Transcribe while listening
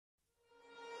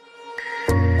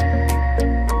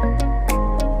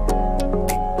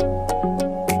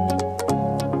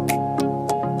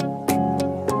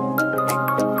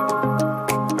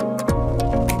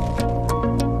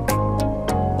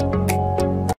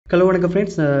Hello வணக்கம்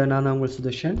friends, நான் தான் உங்கள்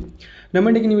சுதர்ஷன். நம்ம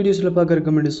இன்றைக்கி இந்த வீடியோஸில் பார்க்க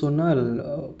ரெக்கமெண்ட் சொன்னால்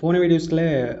போன வீடியோஸில்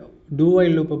டூ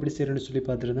வைல் லூப் எப்படி செய்கிறேன்னு சொல்லி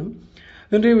பார்த்துருந்தோம்.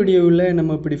 இன்றைய வீடியோவில்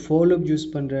நம்ம இப்படி ஃபார் லூப் யூஸ்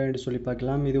பண்ணுறேன்னு சொல்லி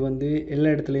பார்க்கலாம். இது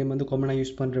எல்லா இடத்துலையும் காமனாக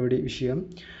யூஸ் பண்ணுற விஷயம்.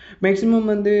 மேக்ஸிமம்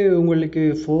உங்களுக்கு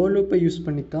ஃபார் லூப்பை யூஸ்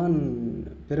பண்ணித்தான்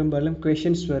பெரும்பாலும்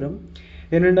கொஷின்ஸ் வரும்.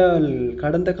 ஏனென்றால்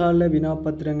கடந்த கால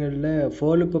வினாப்பத்திரங்களில்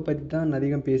ஃபார் லூப்பை பற்றி தான்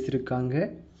அதிகம் பேசியிருக்காங்க.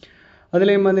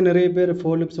 அதுலேயும் நிறைய பேர்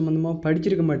ஃபார் லூப் சம்மந்தமாக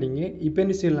படிச்சிருக்க மாட்டீங்க. இப்போ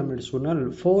என்ன செய்யலாம் அப்படின்னு சொன்னால்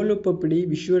ஃபார் லூப் அப்படி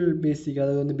விஷுவல் பேசிக்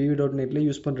அதாவது BV.NETல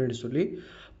யூஸ் பண்ணுறேன்னு சொல்லி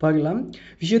பார்க்கலாம்.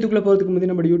 விஷயத்துக்குள்ளே போகிறதுக்கு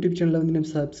முன்னாடி நம்ம யூடியூப் சேனலில்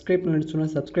நம்ம சப்ஸ்கிரைப் பண்ணணும்னு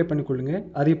சொன்னால் சப்ஸ்கிரைப் பண்ணிக்கொள்ளுங்க.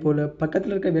 அதே போல்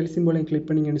பக்கத்தில் இருக்க வெல் சிம்போலையும் கிளிக்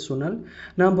பண்ணிங்கன்னு சொன்னால்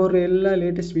நான் போடுற எல்லா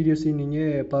லேட்டஸ்ட் வீடியோஸையும்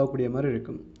நீங்கள் பார்க்கக்கூடிய மாதிரி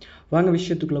இருக்கும். வாங்க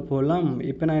விஷயத்துக்குள்ளே போகலாம்.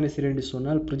 இப்போ நான் என்ன செய்கிறேன்னு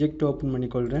சொன்னால் ப்ரொஜெக்ட் ஓப்பன்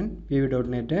பண்ணிக்கொள்கிறேன்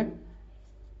BV.NET.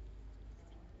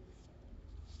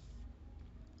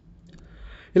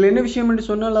 இதில் என்ன விஷயம் என்று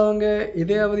சொன்னால் அவங்க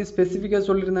எதையாவது ஸ்பெசிஃபிக்காக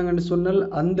சொல்லியிருந்தாங்கன்னு சொன்னால்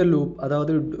அந்த லூப்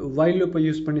அதாவது வைல் லூப்பை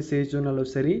யூஸ் பண்ணி செய்ய சொன்னாலும்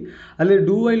சரி, அல்லது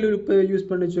டூ வைல் லூப்பை யூஸ்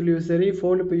பண்ண சொல்லியும் சரி,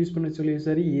 ஃபோர் லூப்பை யூஸ் பண்ண சொல்லியும்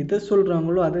சரி, எதை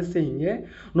சொல்கிறாங்களோ அதை செய்யுங்க.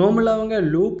 நார்மலாக அவங்க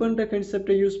லூப்புன்ற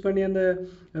கான்செப்டை யூஸ் பண்ணி அந்த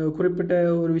குறிப்பிட்ட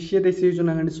ஒரு விஷயத்தை செய்ய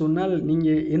சொன்னாங்கன்னு சொன்னால்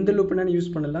நீங்கள் எந்த லூப்புனாலும் யூஸ்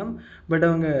பண்ணலாம். பட்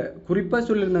அவங்க குறிப்பாக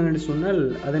சொல்லியிருந்தாங்கன்னு சொன்னால்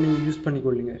அதை நீங்கள் யூஸ்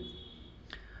பண்ணிக்கொள்ளுங்க.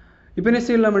 இப்போ என்ன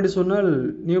செய்யலாம் என்று சொன்னால்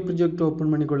நியூ ப்ரொஜெக்ட்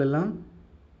ஓப்பன் பண்ணிக்கொள்ளலாம்.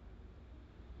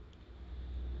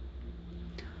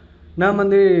 நான்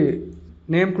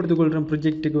நேம் கொடுத்துக்கொள்கிறேன்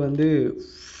ப்ரொஜெக்ட்டுக்கு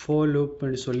ஃபார்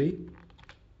லூப்னு சொல்லி.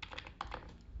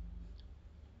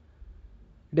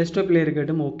 டெஸ்க்டாப்பில்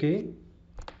இருக்கட்டும். ஓகே,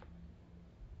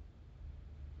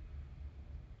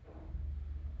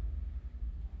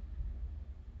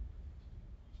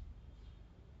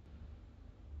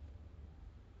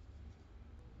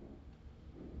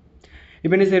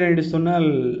 இப்போ என்ன செய்கிறேன்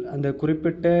சொன்னால் அந்த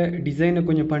குறிப்பிட்ட டிசைனை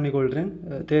கொஞ்சம் பண்ணிக்கொள்கிறேன்,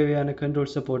 தேவையான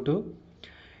கண்ட்ரோல்ஸை போட்டு.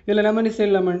 இதில் நம்ம என்ன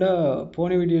செய்யலாம்டா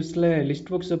போன வீடியோஸில் லிஸ்ட்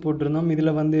பாக்ஸை போட்டிருந்தோம்.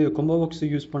 இதில் கொம்போ பாக்ஸை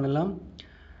யூஸ் பண்ணலாம்.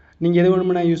 நீங்கள் எது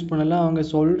வேணுமுன்னா யூஸ் பண்ணலாம். அவங்க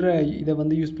சொல்கிற இதை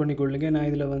யூஸ் பண்ணிக்கொள்ளுங்க. நான்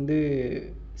இதில்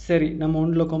சரி நம்ம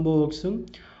ஒன்றில் கொம்போ பாக்ஸும்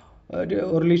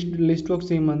ஒரு லிஸ்ட்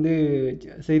பாக்ஸையும்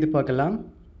செய்து பார்க்கலாம்.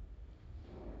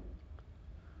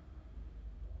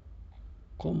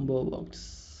 Combo box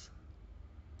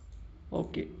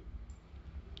okay.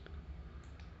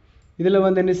 இதில்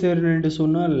என்ன செய்யணும்னு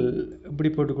சொன்னால்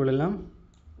இப்படி போட்டுக்கொள்ளலாம்.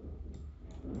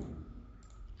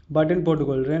 பட்டன்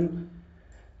போட்டுக்கொள்கிறேன்.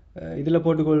 இதில்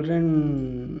போட்டுக்கொள்கிறேன்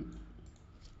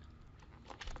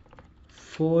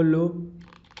ஃபார் லூப்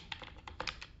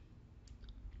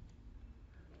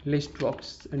லிஸ்ட்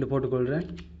பாக்ஸ் என்று போட்டுக்கொள்கிறேன்.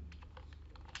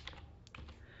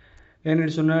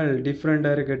 ஏன்னு சொன்னால்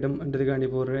டிஃப்ரெண்ட்டாக இருக்கட்டும்ன்றதுக்காண்டி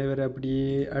போடுறேன். வேறு அப்படியே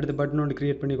அடுத்த பட்டன் ஒன்று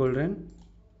க்ரியேட் பண்ணிக்கொள்கிறேன்.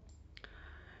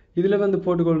 இதில்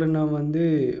போட்டுக்கொள்கிறேன். நான்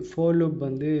ஃபார் லூப்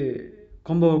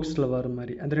கொம்போ பாக்ஸில் வர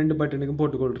மாதிரி அந்த ரெண்டு பட்டனுக்கும்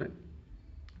போட்டுக்கொள்கிறேன்.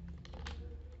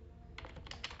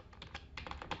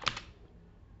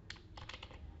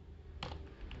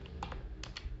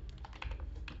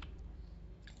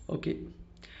 ஓகே,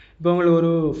 இப்போ உங்களுக்கு ஒரு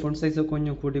ஃபோன் சைஸை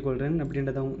கொஞ்சம் கூட்டிக்கொள்கிறேன்.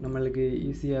 அப்படின்றத நம்மளுக்கு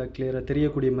ஈஸியாக கிளியராக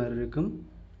தெரியக்கூடிய மாதிரி இருக்கும்.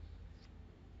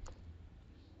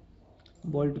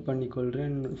 போல்ட்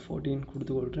பண்ணிக்கொள்கிறேன். 14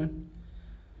 கொடுத்துக்கொள்கிறேன்.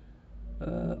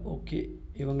 ஓகே,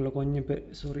 இவங்களை கொஞ்சம்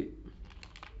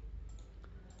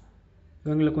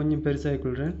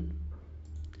பெருசாகிக்கொள்கிறேன்.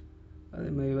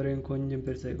 அதே மாதிரி இவரையும் கொஞ்சம்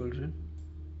பெருசாகிக்கொள்கிறேன்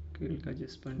கீழே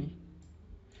அட்ஜஸ்ட் பண்ணி.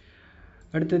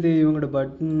 அடுத்தது இவங்களோட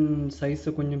பட்டன் சைஸை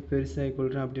கொஞ்சம்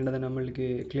பெருசாகிக்கொள்கிறேன். அப்படின்றத நம்மளுக்கு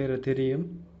கிளியராக தெரியும்.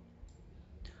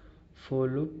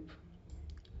 For loop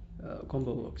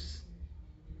combo box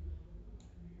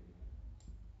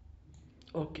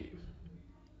okay,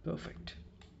 perfect.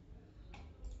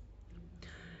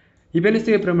 இப்போ என்ன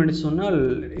செய்ய போகிறோம்னு சொன்னால்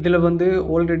இதில்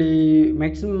ஆல்ரெடி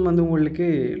மேக்ஸிமம் உங்களுக்கு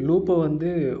லூப்பை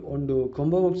ஒன்று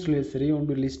கொம்போ பாக்ஸ்லேயும் சரி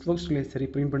ஒன்று லிஸ்ட் பாக்ஸ்லேயும் சரி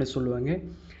பிரிண்ட் பண்ண சொல்லுவாங்க.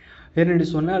 ஏன்னு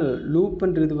சொன்னால்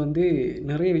லூப்புன்றது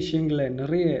நிறைய விஷயங்களை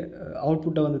நிறைய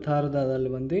அவுட்புட்டை தாரதால்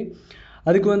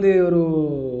அதுக்கு ஒரு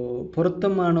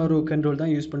பொருத்தமான ஒரு கண்ட்ரோல்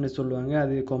தான் யூஸ் பண்ண சொல்லுவாங்க.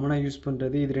 அது காமனாக யூஸ்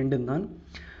பண்ணுறது இது ரெண்டும் தான்.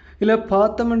 இதில்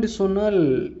பார்த்தோம்னு சொன்னால்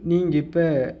நீங்கள் இப்போ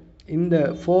இந்த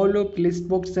ஃபார் லூப்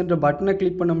லிஸ்ட் பாக்ஸ் என்ற பட்டனை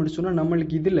கிளிக் பண்ணோம்னு சொன்னால்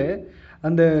நம்மளுக்கு இதில்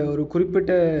அந்த ஒரு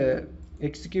குறிப்பிட்ட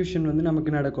எக்ஸிக்யூஷன்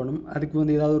நமக்கு நடக்கணும்.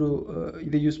 அதுக்கு ஏதாவது ஒரு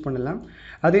இதை யூஸ் பண்ணலாம்.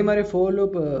 அதே மாதிரி ஃபார்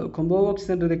லூப் கொம்போ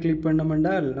பாக்ஸ்ன்றதை கிளிக்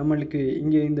பண்ணோம்னால் நம்மளுக்கு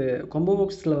இங்கே இந்த கொம்போ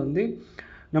பாக்ஸில்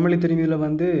நம்மளுக்கு தெரியும். இதில்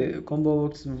கொம்போ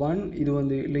பாக்ஸ் 1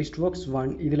 இது லிஸ்ட் பாக்ஸ்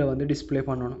 1 இதில் டிஸ்பிளே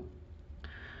பண்ணணும்.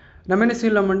 நம்ம என்ன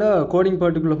செய்யலாம்டா கோடிங்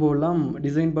பார்ட்டுக்குள்ளே போகலாம்.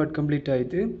 டிசைன் பார்ட் கம்ப்ளீட்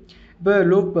ஆகிட்டு இப்போ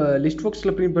லூப் லிஸ்ட்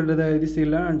பாக்ஸில் பிரிண்ட் பண்ணுறதை இது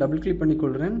செய்யலாம். நான் டபுள் கிளிக்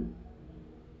பண்ணிக்கொள்கிறேன்.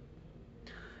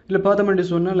 இல்லை பார்த்தோம்னு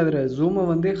சொன்னால் அதில் ஜூமை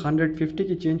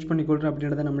 150க்கு சேஞ்ச் பண்ணிக்கொள்கிறேன்.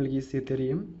 அப்படின்றத நம்மளுக்கு ஈஸியாக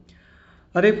தெரியும்.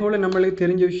 அதே போல் நம்மளுக்கு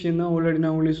தெரிஞ்ச விஷயம் தான் ஆல்ரெடி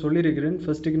நான் உங்களுக்கு சொல்லியிருக்கிறேன்.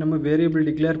 ஃபஸ்ட்டுக்கு நம்ம வேரியபிள்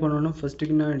டிக்ளேர் பண்ணணும்.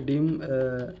 ஃபஸ்ட்டுக்கு நான் dim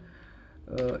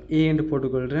a என்று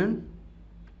போட்டுக்கொள்கிறேன்.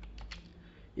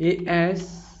 a as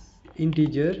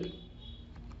integer.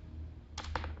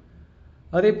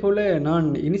 அதே போல் நான்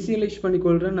இனிஷியலைஸ்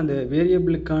பண்ணிக்கொள்கிறேன் அந்த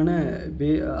வேரியபிளுக்கான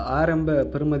ஆரம்ப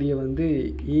பெறுமதியை வந்து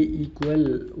a =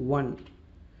 1.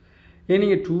 ஏன்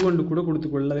நீங்கள் 2 ஒன்று கூட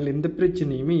கொடுத்துக்கொள்ளலாம், அதில் எந்த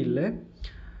பிரச்சனையுமே இல்லை.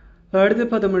 அடுத்து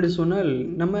பார்த்தோம்னு சொன்னால்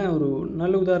நம்ம ஒரு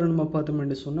நல்ல உதாரணமாக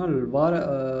பார்த்தோம்னு சொன்னால்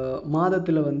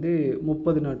மாதத்தில் வந்து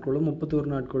 30 நாட்களோ 31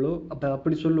 நாட்களோ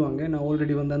அப்படி சொல்லுவாங்க. நான்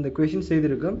ஆல்ரெடி வந்து அந்த கொஷின்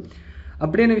செய்திருக்கேன்.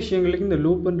 அப்படியான விஷயங்களுக்கு இந்த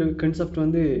லூப்ன்ற கான்செப்ட்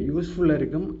வந்து யூஸ்ஃபுல்லாக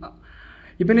இருக்கும்.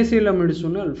 இப்போ என்ன செய்யலாம் அப்படின்னு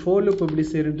சொன்னால் ஃபோர் லூப் எப்படி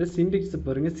செய்யறன்ற சின்டெக்ஸை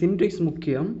பாருங்கள். சின்டெக்ஸ்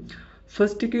முக்கியம்.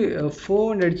 ஃபர்ஸ்ட்டுக்கு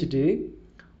 4 அடிச்சுட்டு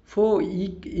 4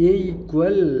 a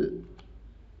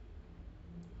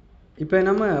இப்போ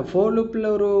நம்ம ஃபோர் லூப்பில்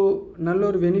ஒரு நல்ல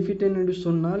ஒரு பெனிஃபிட் என்னென்னு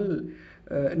சொன்னால்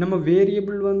நம்ம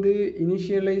வேரியபிள் வந்து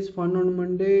இனிஷியலைஸ்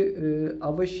பண்ணணுமெண்டு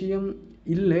அவசியம்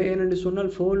இல்லை. ஏனென்று சொன்னால்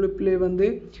ஃபோர் லூப்லேயே வந்து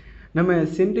நம்ம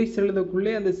சின்டெக்ஸ்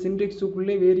எழுதக்குள்ளே அந்த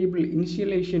சின்டெக்ஸுக்குள்ளே வேரியபிள்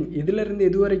இனிஷியலைசேஷன் எதுலேருந்து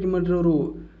எது வரைக்கும் என்ற ஒரு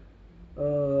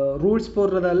ரூல்ஸ்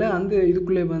போடுறதால அந்த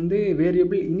இதுக்குள்ளே வந்து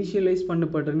வேரியபிள் இனிஷியலைஸ்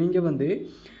பண்ணப்படுற நீங்கள் வந்து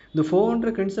இந்த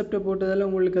 400 கன்செப்டை போட்டதால்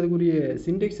உங்களுக்கு அதுக்குரிய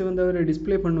சின்டெக்ஸை வந்து அவர்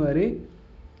டிஸ்பிளே பண்ணுவார்.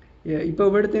 இப்போ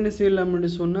இவ்விடத்தை என்ன செய்யலாம்னு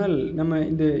சொன்னால் நம்ம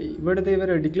இந்த இவ்விடத்தை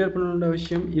வேறு டிக்ளேர் பண்ணணுன்ற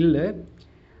அவசியம் இல்லை.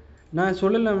 நான்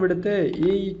சொல்லலாம் இவ்விடத்தை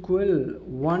a =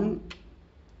 1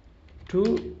 to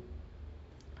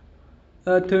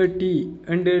 30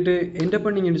 அண்டு என்ன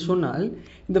பண்ணிங்கன்னு சொன்னால்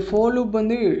இந்த ஃபோர் லூப்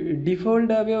வந்து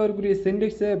டிஃபால்ட்டாகவே அவருக்குரிய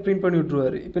சின்டெக்ஸை பிரிண்ட் பண்ணி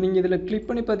விட்ருவார். இப்போ நீங்கள் இதில் கிளிக்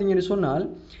பண்ணி பார்த்தீங்கன்னு சொன்னால்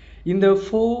இந்த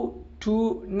 4 to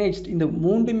next இந்த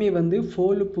மூன்றுமே வந்து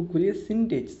ஃபோர் லூப்புக்குரிய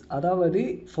சின்டெக்ஸ். அதாவது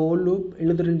ஃபோர் லூப்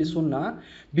எழுதுறேன்னு சொன்னால்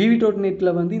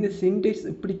BB.netல வந்து இந்த சின்டெக்ஸ்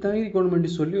இப்படித்தான்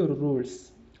இருக்கணும்னு சொல்லி ஒரு ரூல்ஸ்.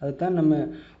 அதுதான் நம்ம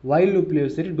வைல்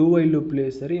லூப்லேயும் சரி டூ வைல்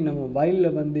லூப்லேயும் சரி நம்ம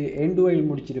வைலில் வந்து எண்ட் வைல்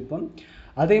முடிச்சிருப்போம்.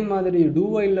 அதே மாதிரி டூ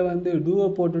வைலில் வந்து டூவை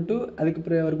போட்டுட்டு அதுக்கு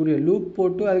பிறகு அவருக்குரிய லூப்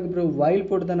போட்டு அதுக்கு பிறகு வைல்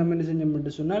போட்டு தான் நம்ம என்ன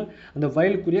செஞ்சோம்னு சொன்னால் அந்த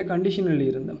வைலுக்குரிய கண்டிஷனில்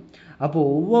இருந்தோம்.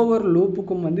 அப்போது ஒவ்வொரு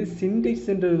லூப்புக்கும் வந்து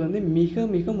சின்டெக்ஸ்ன்றது வந்து மிக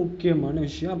மிக முக்கியமான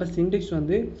விஷயம். அப்போ சின்டெக்ஸ்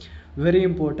வந்து வெரி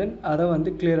இம்பார்ட்டன்ட். அதை வந்து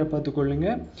கிளியராக பார்த்துக்கொள்ளுங்க.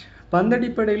 அந்த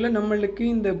அடிப்படையில் நம்மளுக்கு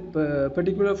இந்த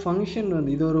பர்டிகுலர் ஃபங்க்ஷன்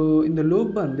வந்து இந்த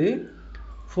லூப் வந்து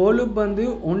ஃபோர் லூப் வந்து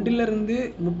 1லிருந்து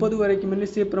 30 வரைக்கும் என்ன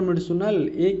செய்யப்படுறோம்னு சொன்னால்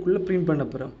ஏக்குள்ளே பிரிண்ட் பண்ண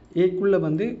போகிறோம். ஏக்குள்ளே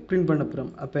வந்து பிரிண்ட் பண்ண போகிறோம்.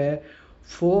 அப்போ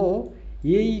 4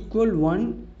 a = 1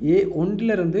 a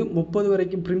 1லிருந்து 30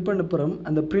 வரைக்கும் பிரிண்ட் பண்ண போகிறோம்.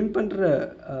 அந்த பிரிண்ட் பண்ணுற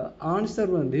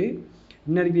ஆன்சர் வந்து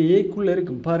இன்னைக்கு ஏக்குள்ளே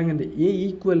இருக்கும். பாருங்கள், இந்த a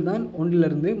ஈக்குவல் தான்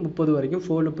 1லிருந்து 30 வரைக்கும்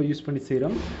ஃபோர் லூப்பை யூஸ் பண்ணி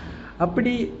செய்கிறோம்.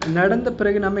 அப்படி நடந்த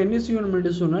பிறகு நம்ம என்ன செய்யணும்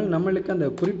என்று சொன்னால் நம்மளுக்கு அந்த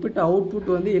குறிப்பிட்ட அவுட்புட்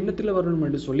வந்து என்னத்தில் வரணும்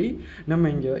என்று சொல்லி நம்ம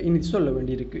இங்கே இன்னைக்கு சொல்ல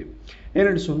வேண்டியிருக்கு.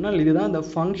 ஏன்னு சொன்னால் இதுதான் அந்த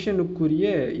ஃபங்க்ஷனுக்குரிய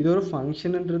இது ஒரு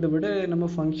ஃபங்க்ஷன்ன்றதை விட நம்ம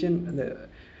ஃபங்க்ஷன் அந்த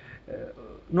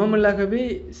நார்மலாகவே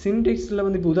சின்டெக்ஸில்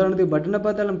வந்து இப்போ உதாரணத்துக்கு பட்டனை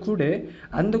பார்த்தாலும் கூட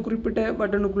அந்த குறிப்பிட்ட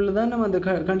பட்டனுக்குள்ளே தான் நம்ம அந்த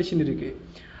கண்டிஷன் இருக்குது.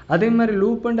 அதே மாதிரி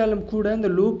லூப் பண்ணாலும் கூட அந்த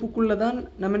லூப்புக்குள்ளே தான்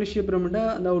நம்ம என்ன செய்ய போகிறோம்னா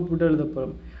அந்த அவுட்புட்டை எழுத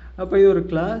போகிறோம். அப்போ இது ஒரு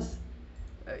கிளாஸ்,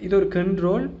 இது ஒரு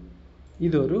கண்ட்ரோல்,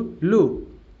 இது ஒரு லூப்.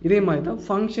 இதே மாதிரி தான்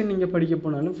ஃபங்க்ஷன் நீங்கள் படிக்க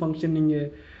போனாலும் ஃபங்க்ஷன் நீங்கள்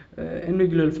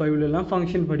NVQ Level 5லலாம்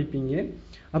ஃபங்க்ஷன் படிப்பீங்க.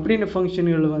 அப்படின்ற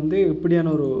ஃபங்க்ஷன்கள் வந்து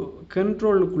இப்படியான ஒரு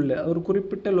கண்ட்ரோலுக்குள்ளே ஒரு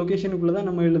குறிப்பிட்ட லொக்கேஷனுக்குள்ளே தான்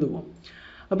நம்ம எழுதுவோம்.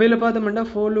 அப்போ இதில் பார்த்தோம்னா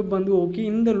ஃபோர் லூப் வந்து ஓகே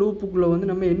இந்த லூப்புக்குள்ளே வந்து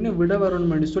நம்ம என்ன விட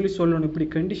வரணும்னு சொல்லணும். இப்படி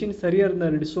கண்டிஷன் சரியாக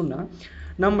இருந்தாருன்னு சொன்னால்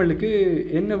நம்மளுக்கு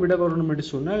என்ன விட வரணும்னு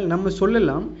சொன்னால் நம்ம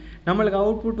சொல்லலாம் நம்மளுக்கு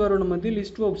அவுட்புட் வரணும் வந்து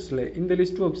லிஸ்ட் பாக்ஸில். இந்த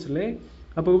லிஸ்ட் பாக்ஸில்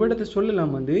அப்போ விடத்தை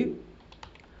சொல்லலாம் வந்து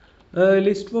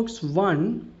list box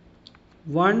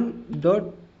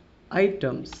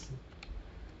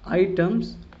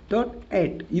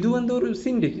 1.items.add. இது வந்து ஒரு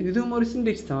சின்டெக்ஸ், இதுவும் ஒரு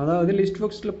சின்டெக்ஸ் தான். அதாவது லிஸ்ட்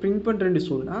பாக்ஸில் பிரிண்ட் பண்ணுறேன்னு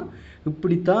சொன்னால்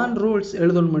இப்படித்தான் ரூல்ஸ்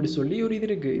எழுதணும்னு சொல்லி ஒரு இது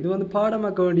இருக்குது. இது வந்து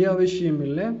பாடமாக்க வேண்டிய அவசியம்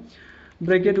இல்லை.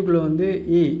 ப்ராக்கெட்டுக்குள்ளே வந்து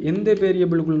எந்த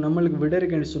வேரியபிளுக்குள்ளே நம்மளுக்கு விட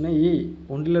இருக்குன்னு சொன்னால்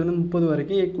 1லிருந்து 30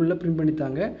 வரைக்கும் ஏக்குள்ளே பிரிண்ட்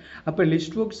பண்ணித்தாங்க. அப்போ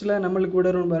லிஸ்ட் பாக்ஸில் நம்மளுக்கு விட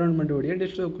வரணும்னுடைய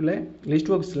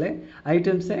லிஸ்ட் பாக்ஸில்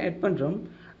ஐட்டம்ஸை ஆட் பண்ணுறோம்.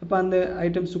 அப்போ அந்த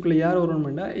ஐட்டம்ஸுக்குள்ளே யார்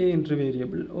வரணும்னா என்ற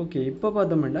வேரியபிள். ஓகே, இப்போ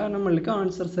பார்த்தோம்னா நம்மளுக்கு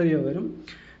ஆன்சர் சரியாக வரும்.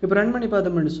 இப்போ ரன் பண்ணி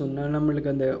பார்த்தோம்னு சொன்னால் நம்மளுக்கு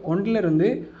அந்த 1லிருந்து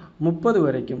 30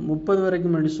 வரைக்கும்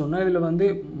சொன்னால் இதில் வந்து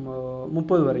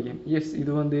 30 வரைக்கும் எஸ்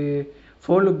இது வந்து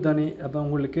ஃபோர் லூப் தானே. அப்போ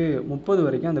உங்களுக்கு 30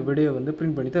 வரைக்கும் அந்த விடையை வந்து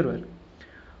பிரிண்ட் பண்ணி தருவார்.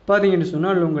 பார்த்தீங்கன்னு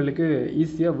சொன்னால் உங்களுக்கு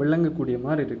ஈஸியாக விளங்கக்கூடிய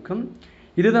மாதிரி இருக்கும்.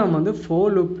 இதுதான் வந்து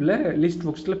ஃபோர் லூப்பில் லிஸ்ட்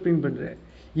பாக்ஸில் பிரிண்ட் பண்ணுற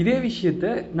இதே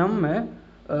விஷயத்தை நம்ம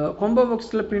கொம்போ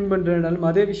பாக்ஸில் பிரிண்ட் பண்ணுறதுனாலும்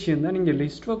அதே விஷயம் தான். நீங்கள்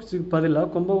லிஸ்ட் பாக்ஸுக்கு பதிலாக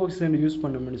கொம்போ பாக்ஸ் யூஸ்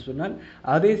பண்ணோம்னு சொன்னால்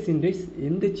அதே சின்டெக்ஸ்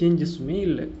எந்த சேஞ்சஸுமே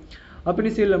இல்லை. அப்படி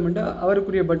செய்யலாம்னா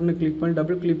அவருக்குரிய பட்டனை கிளிக் பண்ணி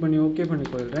டபுள் கிளிக் பண்ணி ஓகே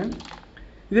பண்ணிக்கொள்கிறேன்.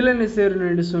 இதில் என்ன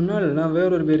செய்யணும்னு சொன்னால் நான்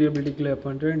வேறொரு வேரியபிள் டிக்ளேர்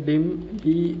பண்ணுறேன், dim b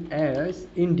as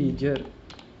integer.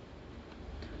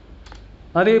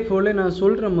 அதே போல் நான்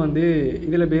சொல்கிறேன் வந்து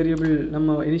இதில் வேரியபிள்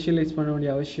நம்ம இனிஷியலைஸ் பண்ண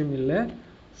வேண்டிய அவசியம் இல்லை.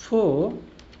 for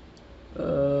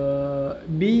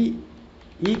b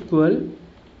equal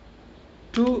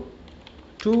to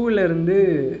 2லேருந்து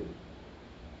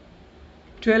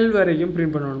 12 வரைக்கும்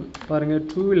பிரிண்ட் பண்ணணும். பாருங்கள்,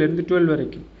 2லேருந்து 12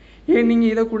 வரைக்கும். ஏன்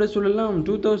நீங்கள் இதை கூட சொல்லலாம்,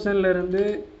 2000லேருந்து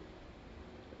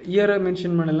இயரை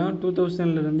மென்ஷன் பண்ணலாம்,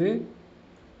 2000லேருந்து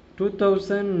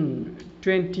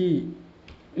 2020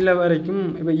 இல்லை வரைக்கும்.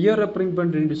 இப்போ இயரை பிரிண்ட்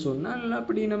பண்ணுறேன்னு சொன்னால்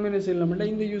அப்படி நம்ம என்ன செய்யலாம்னா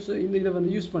இந்த இதை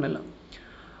வந்து யூஸ் பண்ணலாம்.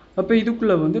 அப்போ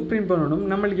இதுக்குள்ளே வந்து பிரிண்ட் பண்ணணும்.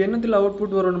 நம்மளுக்கு என்னத்தில்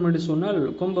அவுட்புட் வரணும்னு சொன்னால்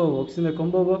கொம்போ பாக்ஸ், இந்த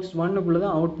கொம்போ பாக்ஸ் 1க்குள்ளே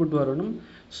தான் அவுட்புட் வரணும்.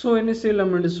 ஸோ என்ன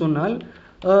செய்யலாம்னு சொன்னால்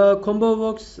கொம்போ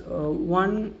பாக்ஸ்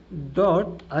 1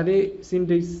 டாட் அதே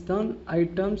சின்டெக்ஸ் தான்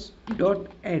ஐட்டம்ஸ் டாட்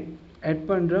ஆட்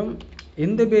பண்ணுறோம்.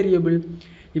 எந்த வேரியபிள்,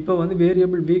 இப்போ வந்து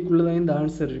வேரியபிள் பிக்குள்ளே தான் இந்த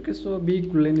ஆன்சர் இருக்குது. ஸோ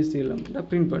பிக்குள்ளே என்ன செய்யலாம்,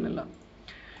 பிரிண்ட் பண்ணலாம்.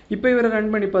 இப்போ இவரை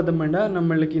ரன் பண்ணி பார்த்தோம்னா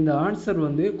நம்மளுக்கு இந்த ஆன்சர்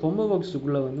வந்து கொம்போ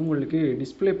பாக்ஸுக்குள்ளே வந்து உங்களுக்கு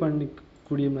டிஸ்பிளே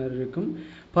பண்ணிக்கூடிய மாதிரி இருக்கும்.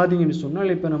 பார்த்தீங்கன்னு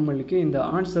சொன்னால் இப்போ நம்மளுக்கு இந்த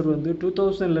ஆன்சர் வந்து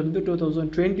 2000லேருந்து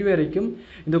 2020 வரைக்கும்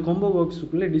இந்த கொம்போ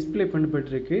பாக்ஸுக்குள்ளே டிஸ்பிளே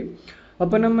பண்ணப்பட்டிருக்கு.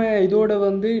 அப்போ நம்ம இதோட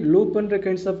வந்து லூப் பண்ணுற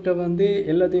கான்செப்டை வந்து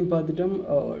எல்லாத்தையும் பார்த்துட்டோம்.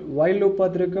 வைல் லூப்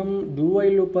பார்த்துருக்கோம், டூ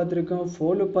வைல் லூப் பார்த்துருக்கோம்,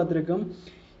 ஃபோர் லூப் பார்த்துருக்கோம்.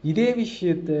 இதே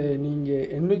விஷயத்தை நீங்கள்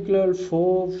NVQ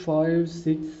 4, 5,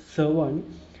 6, 7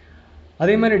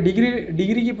 அதே மாதிரி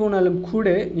டிகிரிக்கு போனாலும் கூட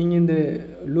நீங்கள் இந்த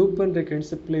லூப் பண்ணுற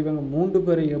கான்செப்டில் இவங்க 3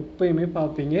 பேரை எப்பயுமே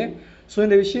பார்ப்பீங்க. ஸோ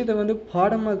இந்த விஷயத்தை வந்து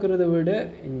பாடமாக்குறத விட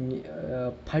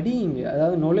படியுங்க,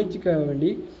 அதாவது நாலேஜுக்காக வேண்டி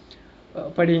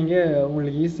படியுங்க,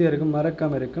 உங்களுக்கு ஈஸியாக இருக்கும்,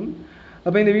 மறக்காமல் இருக்கும்.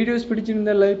 அப்போ இந்த வீடியோஸ்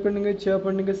பிடிச்சிருந்தால் லைக் பண்ணுங்கள், ஷேர்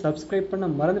பண்ணுங்கள், சப்ஸ்கிரைப்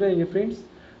பண்ண மறந்துடாதீங்க ஃப்ரெண்ட்ஸ்.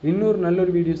 இன்னொரு நல்ல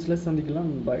ஒரு வீடியோஸில் சந்திக்கலாம்.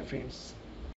 Bye friends.